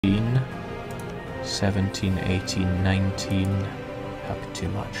17, 18, 19. Happy too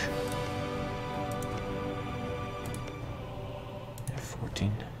much.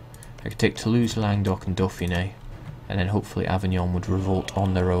 14. I could take Toulouse, Languedoc and Dauphiné, and then hopefully Avignon would revolt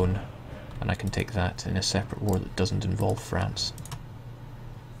on their own, and I can take that in a separate war that doesn't involve France.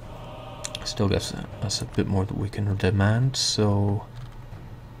 Still guess that's a bit more that we can demand, so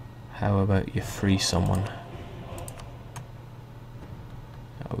how about you free someone?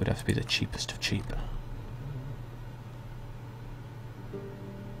 That would have to be the cheapest of cheap.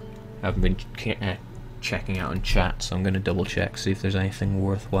 I haven't been checking out in chat, so I'm going to double check, see if there's anything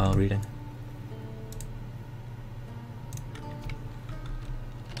worthwhile reading.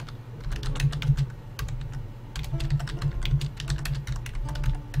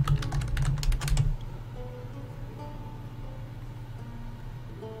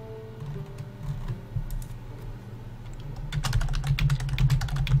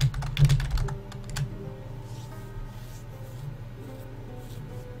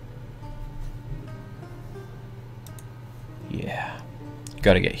 Yeah,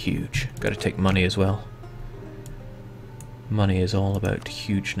 gotta get huge. Gotta take money as well. Money is all about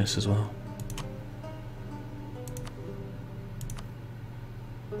hugeness as well.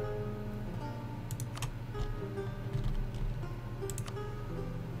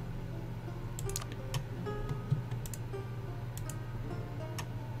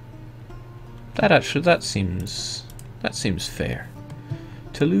 That seems fair.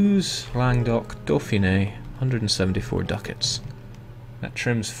 Toulouse, Languedoc, Dauphiné, 174 ducats. That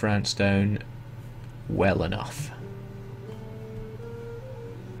trims France down well enough.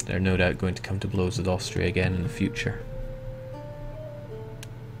 They're no doubt going to come to blows with Austria again in the future.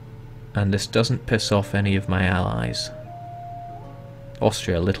 And this doesn't piss off any of my allies.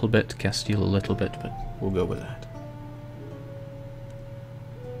 Austria a little bit, Castile a little bit, but we'll go with that.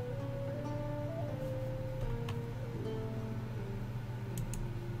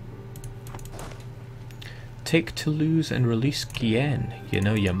 Take Toulouse and release Guyenne. You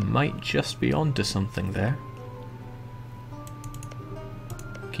know, you might just be onto something there.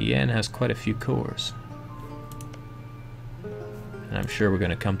 Guyenne has quite a few cores. And I'm sure we're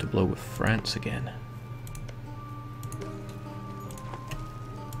going to come to blow with France again.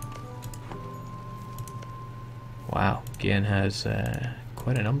 Wow, Guyenne has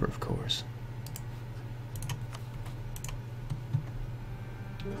quite a number of cores.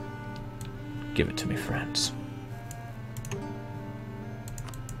 Give it to me, France.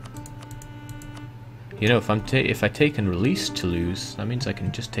 You know, if I take and release Toulouse, that means I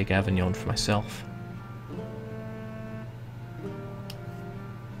can just take Avignon for myself.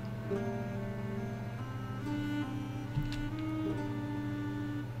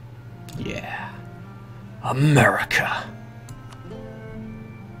 Yeah. America!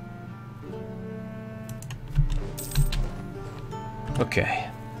 Okay.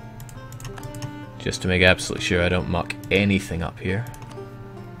 Just to make absolutely sure I don't muck anything up here.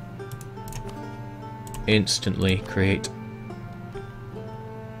 Instantly create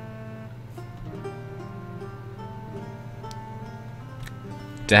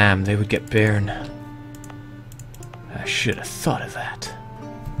damn, they would get Bern. I should have thought of that.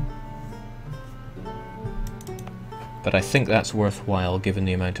 But I think that's worthwhile given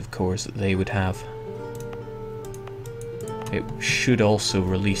the amount of cores that they would have. It should also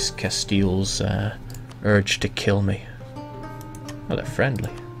release Castile's urge to kill me. Oh, they're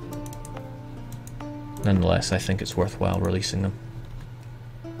friendly. Nonetheless, I think it's worthwhile releasing them.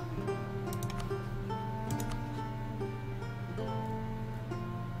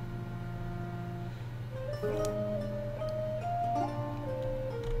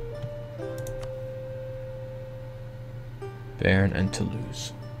 Bern and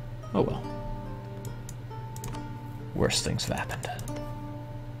Toulouse. Oh well. Worse things have happened.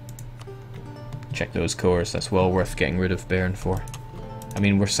 Check those cores, that's well worth getting rid of Bern for. I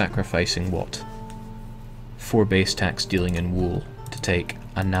mean, we're sacrificing what? 4 base tax dealing in wool to take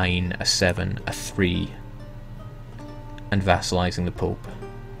a 9, a 7, a 3, and vassalizing the Pope.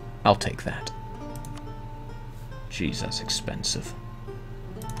 I'll take that. Jeez, that's expensive.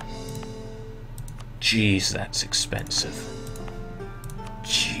 Jeez, that's expensive.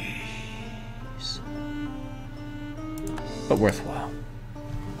 Jeez. But worthwhile.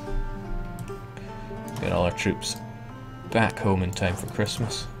 Get all our troops back home in time for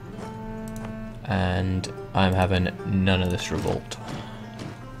Christmas. And I'm having none of this revolt.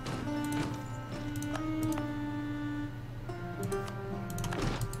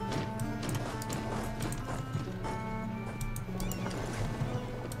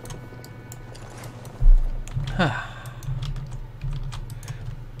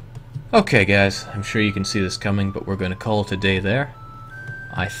 Okay guys, I'm sure you can see this coming, but we're going to call it a day there.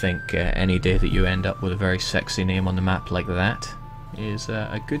 I think any day that you end up with a very sexy name on the map like that is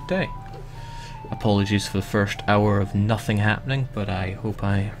a good day. Apologies for the first hour of nothing happening, but I hope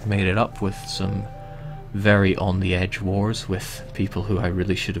I made it up with some very on-the-edge wars with people who I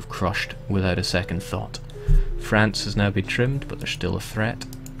really should have crushed without a second thought. France has now been trimmed, but they're still a threat.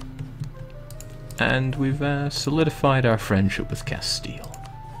 And we've solidified our friendship with Castile.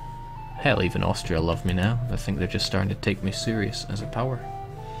 Hell, even Austria love me now. I think they're just starting to take me serious as a power.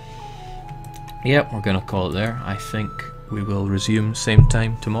 Yep, we're gonna call it there. I think we will resume same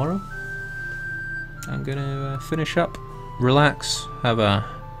time tomorrow. I'm gonna finish up, relax, have a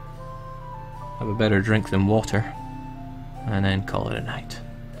better drink than water, and then call it a night.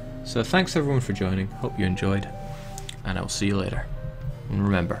 So thanks everyone for joining, hope you enjoyed, and I'll see you later. And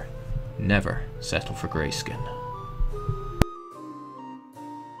remember, never settle for greyskin.